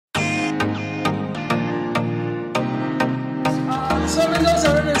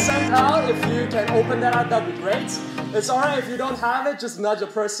open that up, that would be great. It's all right if you don't have it, just nudge a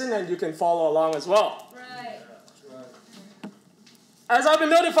person and you can follow along as well. As I've been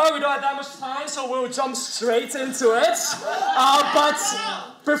notified, we don't have that much time, so we'll jump straight into it. But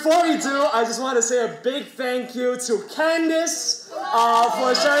before we do, I just want to say a big thank you to Candice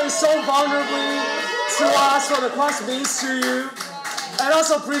for sharing so vulnerably to us what the cross means to you. And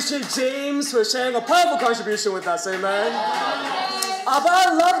also appreciate James for sharing a powerful contribution with us, amen. But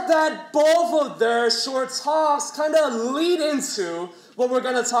I love that both of their short talks kind of lead into what we're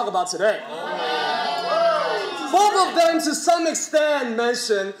going to talk about today. Both of them, to some extent,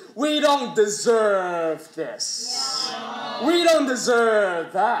 mention, we don't deserve this. We don't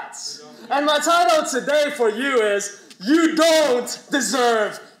deserve that. And my title today for you is, you don't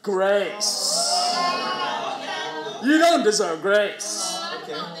deserve grace. You don't deserve grace.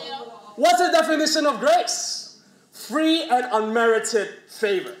 Okay. What's the definition of grace? Free and unmerited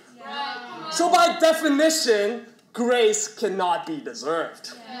favor. So by definition, grace cannot be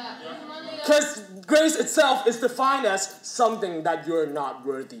deserved. Because grace itself is defined as something that you're not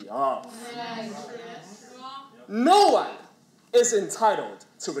worthy of. No one is entitled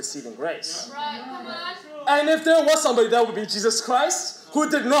to receiving grace. And if there was somebody, that would be Jesus Christ, who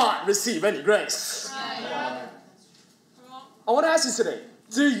did not receive any grace. I want to ask you today,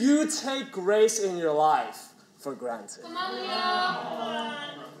 do you take grace in your life for granted?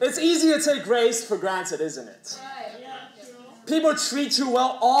 It's easy to take grace for granted, isn't it? People treat you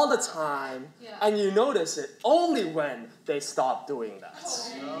well all the time, and you notice it only when they stop doing that.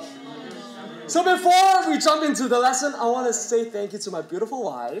 So before we jump into the lesson, I want to say thank you to my beautiful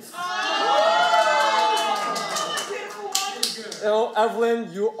wife. You know,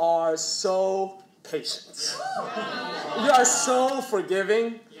 Evelyn, you are so patient. You are so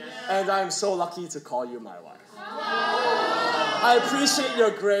forgiving, and I'm so lucky to call you my wife. I appreciate your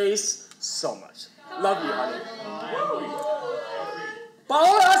grace so much. Love you, honey. But I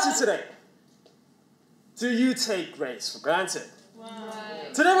want to ask you today, do you take grace for granted?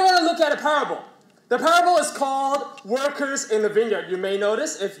 Today we're going to look at a parable. The parable is called Workers in the Vineyard. You may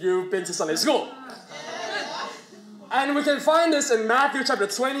notice if you've been to Sunday school. And we can find this in Matthew chapter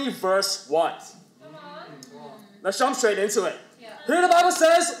 20, verse 1. Let's jump straight into it. Here the Bible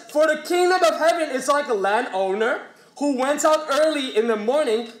says, "For the kingdom of heaven is like a landowner who went out early in the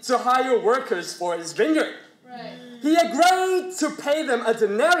morning to hire workers for his vineyard. He agreed to pay them a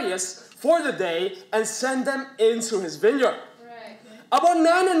denarius for the day and send them into his vineyard. About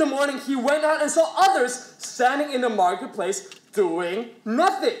 9 in the morning, he went out and saw others standing in the marketplace doing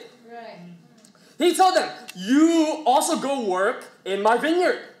nothing. He told them, 'You also go work in my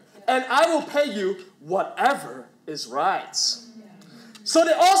vineyard, and I will pay you whatever is right.' So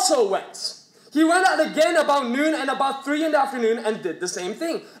they also went. He went out again about noon and about 3 in the afternoon and did the same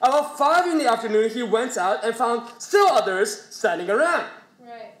thing. About 5 in the afternoon, he went out and found still others standing around.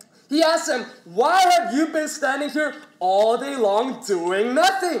 He asked them, 'Why have you been standing here all day long doing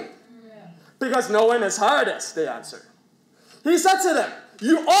nothing?' 'Because no one has hired us,' they answered. He said to them,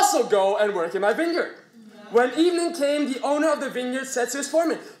 'You also go and work in my vineyard.' When evening came, the owner of the vineyard said to his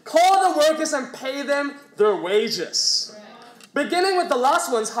foreman, 'Call the workers and pay them their wages, beginning with the last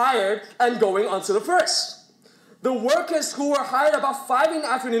ones hired and going on to the first.' The workers who were hired about 5 in the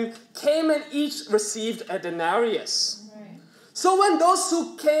afternoon came and each received a denarius. So when those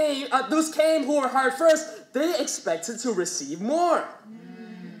came who were hired first, they expected to receive more.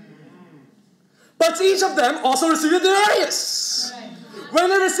 But each of them also received a denarius. When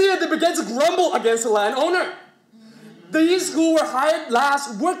they received it, they began to grumble against the landowner. 'These who were hired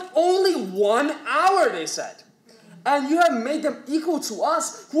last worked only 1 hour,' they said. 'And you have made them equal to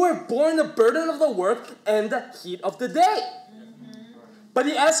us, who have borne the burden of the work and the heat of the day.' But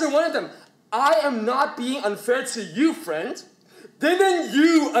he answered one of them, 'I am not being unfair to you, friend. Didn't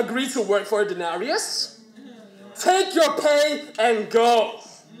you agree to work for a denarius? Take your pay and go.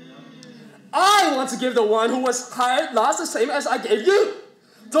 I want to give the one who was hired last the same as I gave you.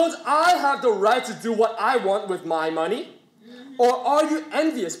 Don't I have the right to do what I want with my money? Or are you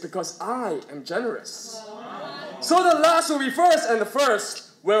envious because I am generous? So the last will be first, and the first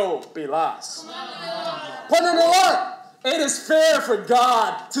will be last.'" Point number 1, it is fair for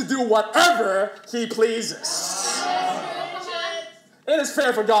God to do whatever he pleases. It is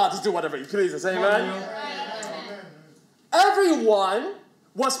fair for God to do whatever he pleases, amen? Everyone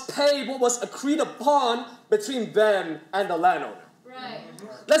was paid what was agreed upon between them and the landowner.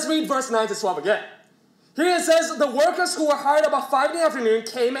 Let's read verse 9 to 12 again. Here it says, "The workers who were hired about 5 in the afternoon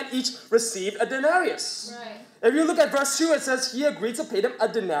came and each received a denarius." If you look at verse 2, it says, "He agreed to pay them a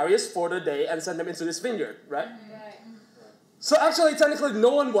denarius for the day and send them into this vineyard," right? So actually, technically,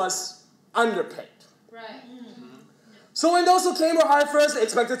 no one was underpaid. Right. So when those who came were hired first, they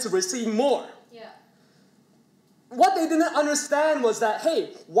expected to receive more. Yeah. What they didn't understand was that,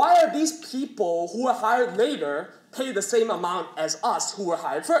 hey, why are these people who were hired later paid the same amount as us who were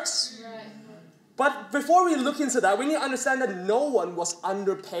hired first? Right. But before we look into that, we need to understand that no one was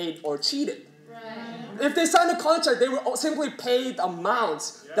underpaid or cheated. Right. If they signed a contract, they were simply paid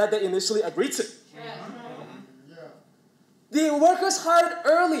amounts that they initially agreed to. The workers hired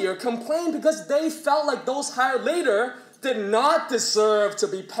earlier complained because they felt like those hired later did not deserve to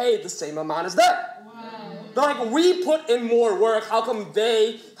be paid the same amount as them. They're like, we put in more work, how come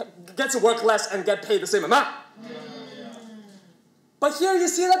they get to work less and get paid the same amount? But here you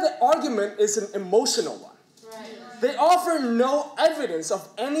see that the argument is an emotional one. They offer no evidence of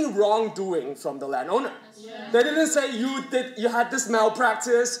any wrongdoing from the landowner. They didn't say you had this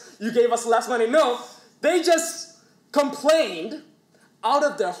malpractice, you gave us less money. No, they just complained out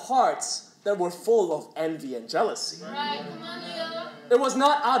of their hearts that were full of envy and jealousy. Right. Come on, Leo. It was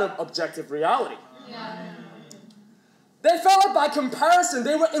not out of objective reality. Yeah. They felt like by comparison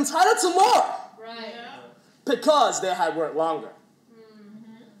they were entitled to more Right. because they had worked longer.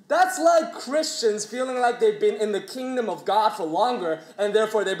 That's like Christians feeling like they've been in the kingdom of God for longer and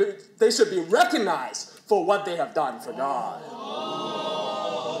therefore they should be recognized for what they have done for God.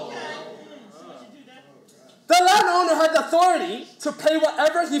 The landowner had the authority to pay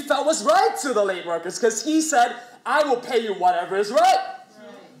whatever he felt was right to the late workers because he said, I will pay you whatever is right.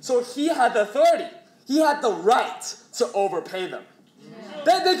 So he had the authority. He had the right to overpay them.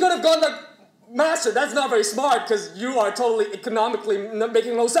 They could have gone like, Master, that's not very smart because you are totally economically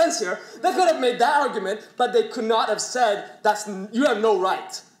making no sense here. They could have made that argument, but they could not have said, you have no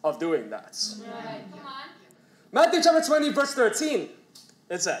right of doing that. Right. Come on. Matthew chapter 20, verse 13,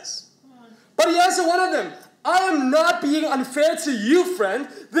 it says, but he answered one of them, I am not being unfair to you, friend.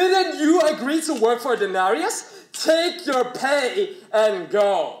 Didn't you agree to work for a denarius? Take your pay and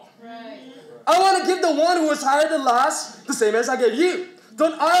go. Right. I want to give the one who was hired the last the same as I gave you.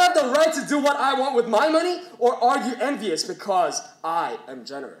 Don't I have the right to do what I want with my money? Or are you envious because I am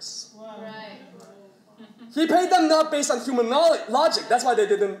generous? Right. He paid them not based on human logic. That's why they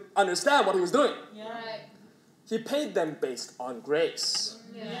didn't understand what he was doing. Right. He paid them based on grace.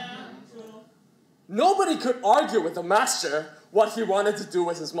 Yeah. Nobody could argue with the master what he wanted to do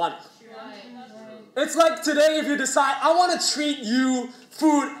with his money. Right. It's like today if you decide, I want to treat you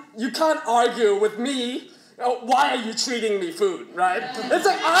food, you can't argue with me. Why are you treating me food, right? It's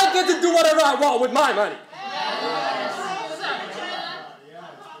like I get to do whatever I want with my money.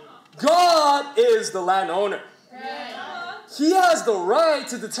 God is the landowner. Right. He has the right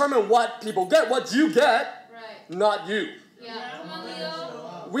to determine what people get, what you get, Right. not you. Yeah. Come on,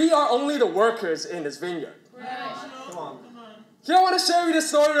 Leo. We are only the workers in this vineyard. Right. Here I want to share with you the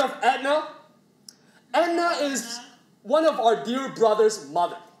story of Edna. Edna is one of our dear brother's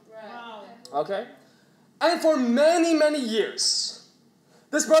mother. Right. Okay? And for many, many years,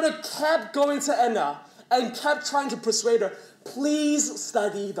 this brother kept going to Edna and kept trying to persuade her, please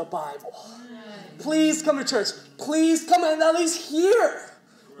study the Bible. Please come to church. Please come and at least hear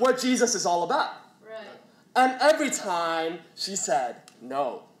what Jesus is all about. Right. And every time she said,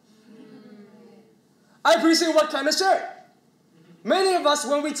 no. I appreciate what Ken has shared. Many of us,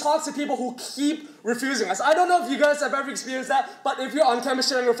 when we talk to people who keep refusing us, I don't know if you guys have ever experienced that, but if you're on campus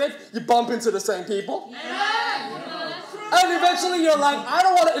sharing your faith, you bump into the same people. Yeah. And eventually you're like, I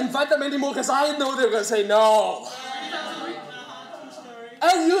don't want to invite them anymore because I know they're going to say no.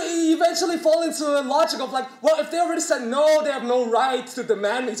 And you eventually fall into the logic of like, well, if they already said no, they have no right to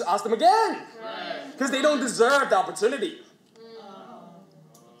demand me to ask them again. Because they don't deserve the opportunity.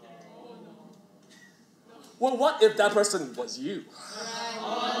 Well, what if that person was you?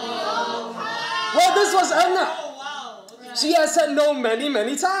 Well, this was Edna. She has said no many,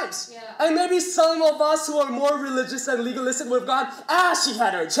 many times. And maybe some of us who are more religious and legalistic with God, she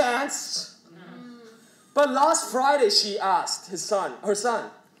had her chance. But last Friday she asked her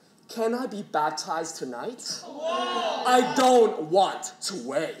son, can I be baptized tonight? I don't want to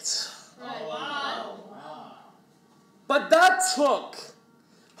wait. But that took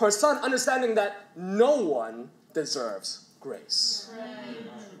her son understanding that no one deserves grace.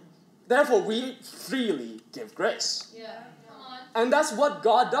 Therefore, we freely give grace. And that's what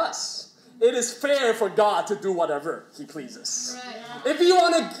God does. It is fair for God to do whatever He pleases. If you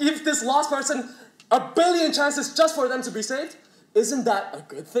want to give this lost person a billion chances just for them to be saved, isn't that a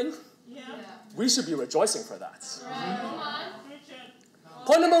good thing? We should be rejoicing for that.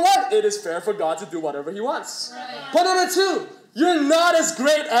 Point number one, it is fair for God to do whatever He wants. Point number two, you're not as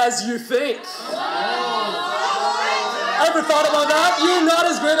great as you think. Ever thought about that? You're not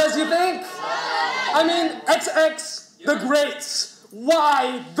as great as you think. I mean, XX, the greats.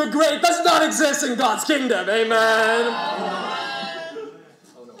 Y, the great, does not exist in God's kingdom. Amen.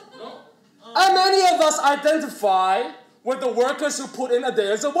 And many of us identify with the workers who put in a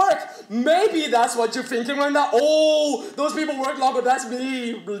day's of work. Maybe that's what you're thinking right now. Oh, those people work longer. That's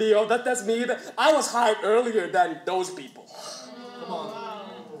me, Leo. That's me. I was hired earlier than those people. Come on,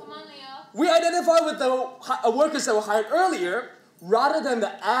 Leo. We identify with the workers that were hired earlier rather than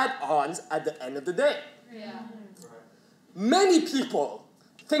the add-ons at the end of the day. Yeah. Many people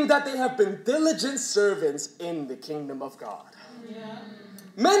think that they have been diligent servants in the kingdom of God. Yeah.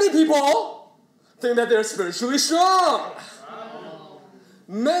 Many people think that they're spiritually strong.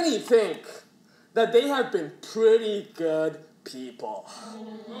 Many think that they have been pretty good people.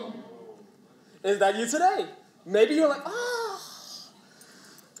 Is that you today? Maybe you're like,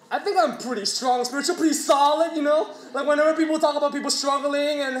 I think I'm pretty strong, spiritual, pretty solid, you know? Like whenever people talk about people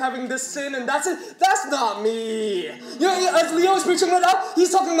struggling and having this sin and that's it, that's not me. You know, as Leo is preaching right now, he's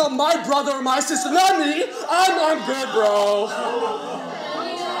talking about my brother or my sister, not me. I'm good, bro.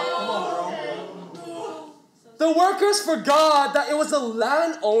 The workers forgot that it was the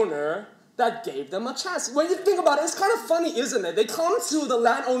landowner that gave them a chance. When you think about it, it's kind of funny, isn't it? They come to the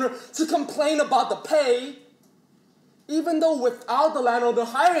landowner to complain about the pay, even though without the landowner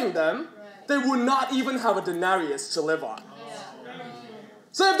hiring them, they would not even have a denarius to live on.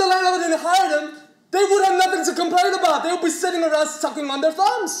 So if the landowner didn't hire them, they would have nothing to complain about. They would be sitting around sucking on their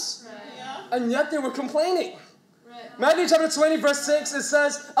thumbs. And yet they were complaining. Matthew chapter 20, verse 6, it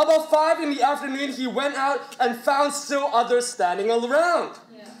says, about 5 in the afternoon, he went out and found still others standing around.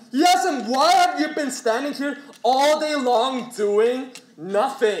 He asked them, why have you been standing here all day long doing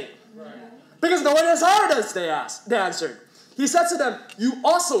nothing? Because no one has hired us, they answered. He said to them, you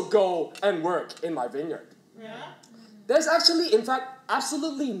also go and work in my vineyard. There's actually, in fact,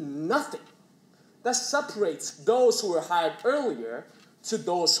 absolutely nothing that separates those who were hired earlier to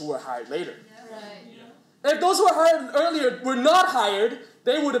those who were hired later. If those who were hired earlier were not hired,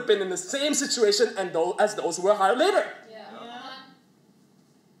 they would have been in the same situation as those who were hired later.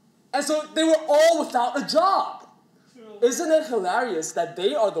 And so they were all without a job. Isn't it hilarious that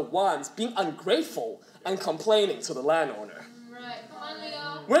they are the ones being ungrateful and complaining to the landowner? Come on,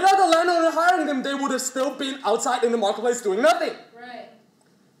 Leo. Without the landowner hiring them, they would have still been outside in the marketplace doing nothing.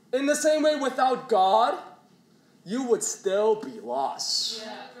 In the same way, without God, you would still be lost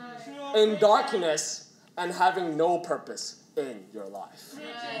in darkness and having no purpose in your life. Come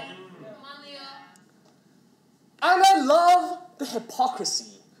on, Leo. And I love the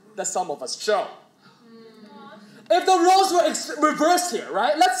hypocrisy that some of us show. If the roles were reversed here,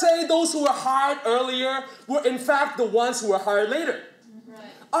 right? Let's say those who were hired earlier were in fact the ones who were hired later.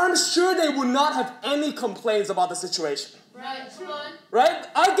 I'm sure they would not have any complaints about the situation. Come on. Right?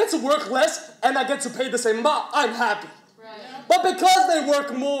 I get to work less and I get to pay the same amount. I'm happy. But because they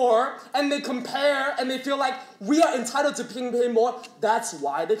work more and they compare and they feel like we are entitled to being paid more, that's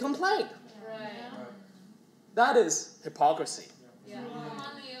why they complain. That is hypocrisy. Come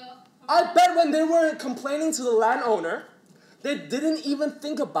on, Leo. I bet when they were complaining to the landowner, they didn't even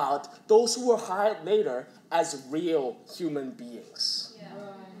think about those who were hired later as real human beings.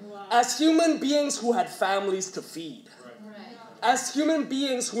 As human beings who had families to feed. As human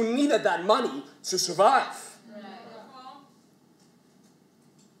beings who needed that money to survive.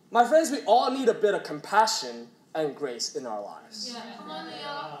 My friends, we all need a bit of compassion and grace in our lives. Come on,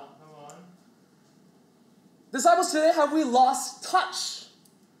 Leo. Disciples, today, have we lost touch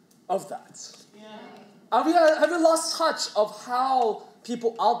of that? Have we lost touch of how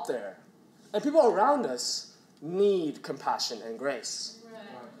people out there and people around us need compassion and grace?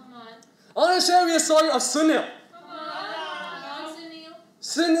 Come on. I want to share with you a story of Sunil. Come on, Sunil.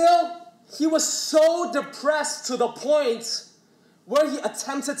 Sunil, he was so depressed to the point where he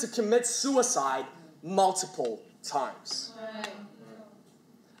attempted to commit suicide multiple times.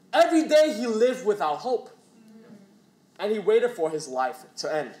 Every day he lived without hope. And he waited for his life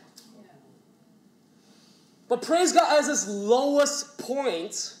to end. But praise God, at his lowest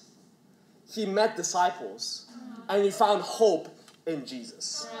point, he met disciples. And he found hope in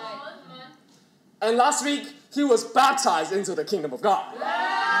Jesus. And last week, he was baptized into the kingdom of God.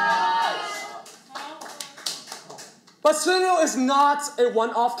 But Sunil is not a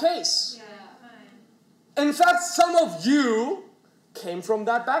one-off case. In fact, some of you came from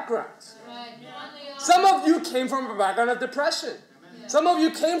that background. Some of you came from a background of depression. Some of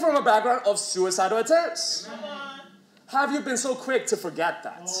you came from a background of suicidal attempts. Have you been so quick to forget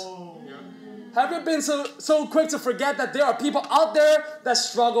that? Have you been so quick to forget that there are people out there that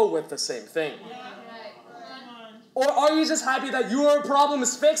struggle with the same thing? Or are you just happy that your problem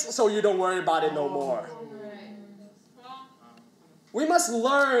is fixed so you don't worry about it no more? We must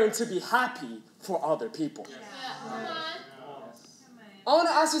learn to be happy for other people. Yeah. Come on. I want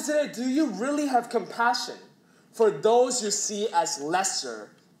to ask you today, do you really have compassion for those you see as lesser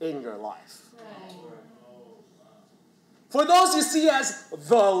in your life? Right. For those you see as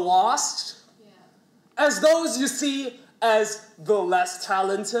the lost, Yeah. as those you see as the less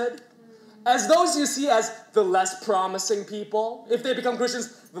talented, as those you see as the less promising people. If they become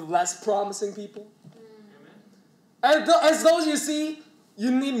Christians, the less promising people. And as those you see,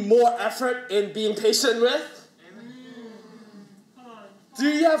 you need more effort in being patient with. Do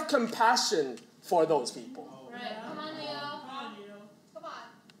you have compassion for those people? Right. Come on, Leo. Come on.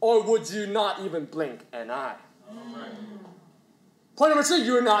 Or would you not even blink an eye? Point number 2,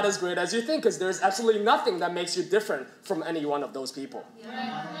 you're not as great as you think because there's absolutely nothing that makes you different from any one of those people. Right. Come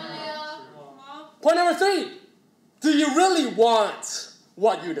on, Leo. Point number 3, do you really want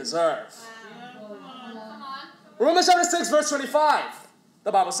what you deserve? Come on. Romans chapter 6, verse 25,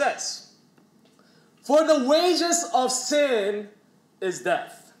 the Bible says, "For the wages of sin is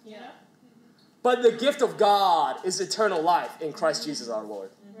death, but the gift of God is eternal life in Christ Jesus our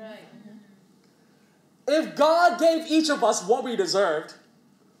Lord." Right. If God gave each of us what we deserved,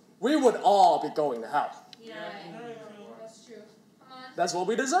 we would all be going to hell. Yeah. That's true. Come on. That's what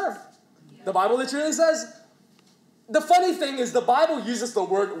we deserve. The Bible literally says, the funny thing is the Bible uses the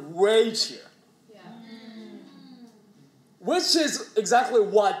word wage here, Yeah. which is exactly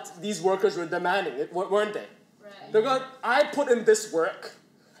what these workers were demanding, weren't they? Right. They're going, I put in this work,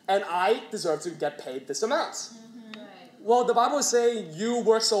 and I deserve to get paid this amount. Right. Well, the Bible is saying you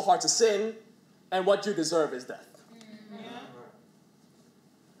work so hard to sin, and what you deserve is death.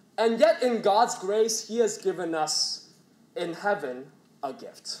 And yet, in God's grace, He has given us in heaven a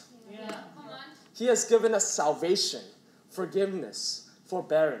gift. Yeah. Come on. He has given us salvation, forgiveness,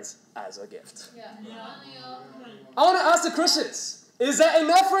 forbearance as a gift. Yeah. Come on, Leo. I want to ask the Christians, is that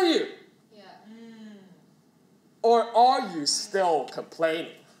enough for you? Yeah. Or are you still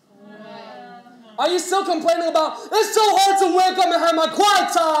complaining? Right. Are you still complaining about, it's so hard to wake up and have my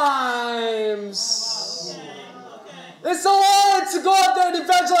quiet times? It's so hard to go out there and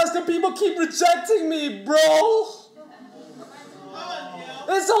evangelize because people keep rejecting me, bro.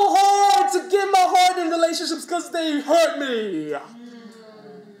 It's so hard to give my heart in relationships because they hurt me. Come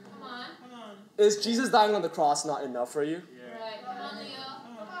on. Is Jesus dying on the cross not enough for you? Right. Come on, Leo.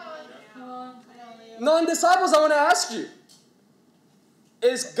 Come on. Non-disciples, I want to ask you,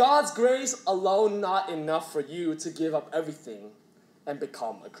 is God's grace alone not enough for you to give up everything and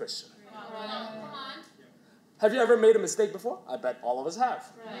become a Christian? Right. Come on. Have you ever made a mistake before? I bet all of us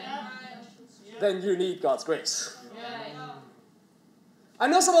have. Right. Then you need God's grace. Right. I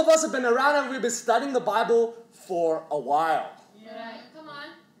know some of us have been around and we've been studying the Bible for a while. Right. Come on.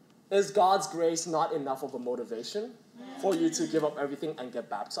 Is God's grace not enough of a motivation for you to give up everything and get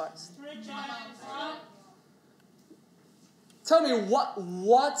baptized? Tell me,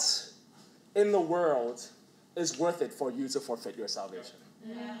 what in the world is worth it for you to forfeit your salvation?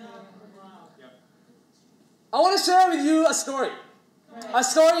 I want to share with you a story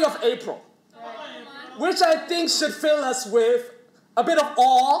of April, which I think should fill us with a bit of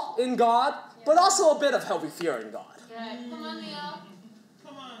awe in God, but also a bit of healthy fear in God. Right. Come on, Leo.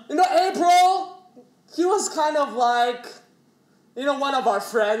 You know, April, he was kind of like, one of our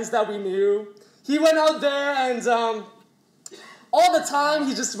friends that we knew. He went out there and all the time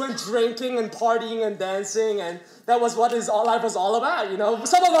he just went drinking and partying and dancing, and that was what his life was all about,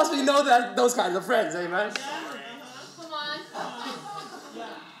 Some of us, we know that those kinds of friends, amen? Come on.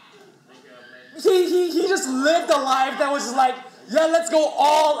 He just lived a life that was just like, yeah, let's go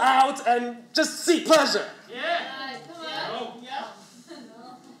all out and just seek pleasure. Right. Come on.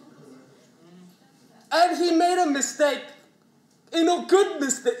 And he made a mistake, good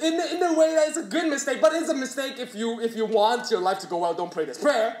mistake, in a way that it's a good mistake, but it's a mistake if you want your life to go well, don't pray this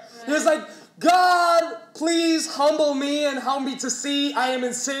prayer. Right. He was like, God, please humble me and help me to see I am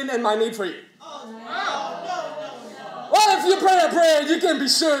in sin and my need for you. Oh, no. Well, if you pray a prayer, you can be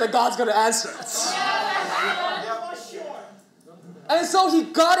sure that God's going to answer it. And so he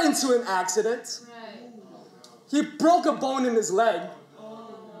got into an accident. Right. He broke a bone in his leg.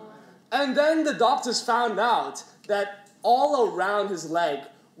 And then the doctors found out that all around his leg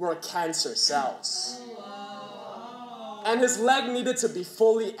were cancer cells. And his leg needed to be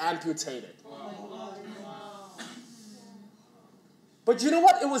fully amputated. But you know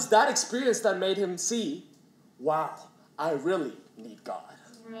what? It was that experience that made him see, wow, I really need God.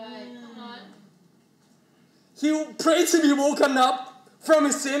 Right. Come on. He prayed to be woken up from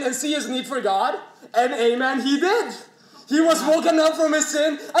his sin and see his need for God. And amen, he did. He was woken up from his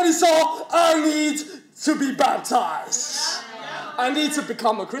sin, and he saw, I need to be baptized. I need to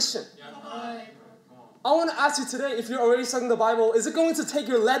become a Christian. I want to ask you today, if you're already studying the Bible, is it going to take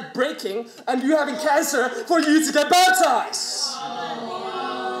your leg breaking and you having cancer for you to get baptized?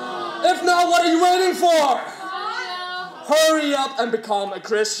 If not, what are you waiting for? Hurry up and become a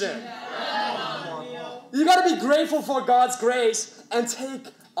Christian. You got to be grateful for God's grace and take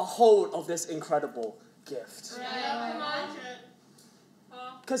a hold of this incredible gift.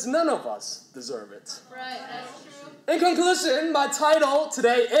 Because none of us deserve it. Right, that's true. In conclusion, my title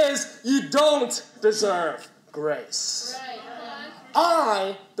today is You Don't Deserve Grace. Right,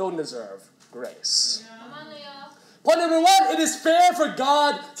 I don't deserve grace. come on, Leo. Point number 1, it is fair for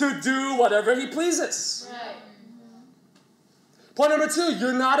God to do whatever he pleases. Right. Point number 2,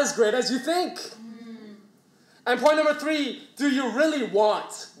 you're not as great as you think. And point number 3, do you really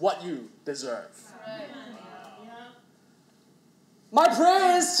want what you deserve? Right. My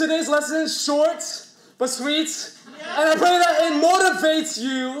prayer is today's lesson is short but sweet. And I pray that it motivates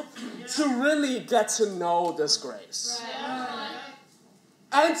you to really get to know this grace.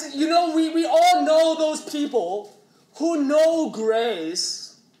 And you know, we all know those people who know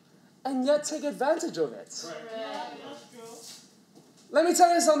grace and yet take advantage of it. Let me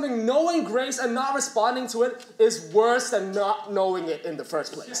tell you something, knowing grace and not responding to it is worse than not knowing it in the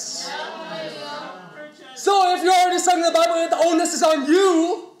first place. So if you're already studying the Bible, the onus is on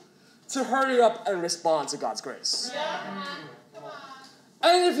you to hurry up and respond to God's grace.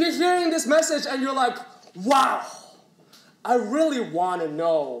 And if you're hearing this message and you're like, wow, I really want to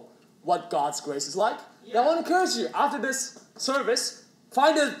know what God's grace is like, then I want to encourage you, after this service,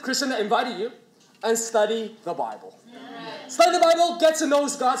 find a Christian that invited you and study the Bible. Study the Bible, get to know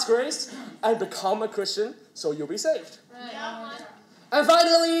God's grace, and become a Christian so you'll be saved. And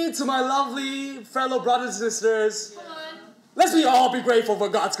finally, to my lovely fellow brothers and sisters, let's all be grateful for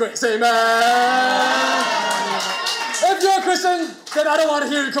God's grace. Amen. If you're a Christian, then I don't want to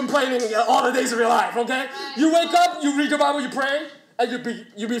hear you complaining all the days of your life, okay? You wake up, you read your Bible, you pray, and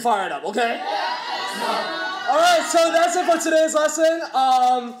you be fired up, okay? All right, so that's it for today's lesson.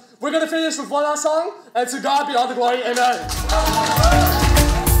 We're going to finish with one last song, and to God be all the glory. Amen.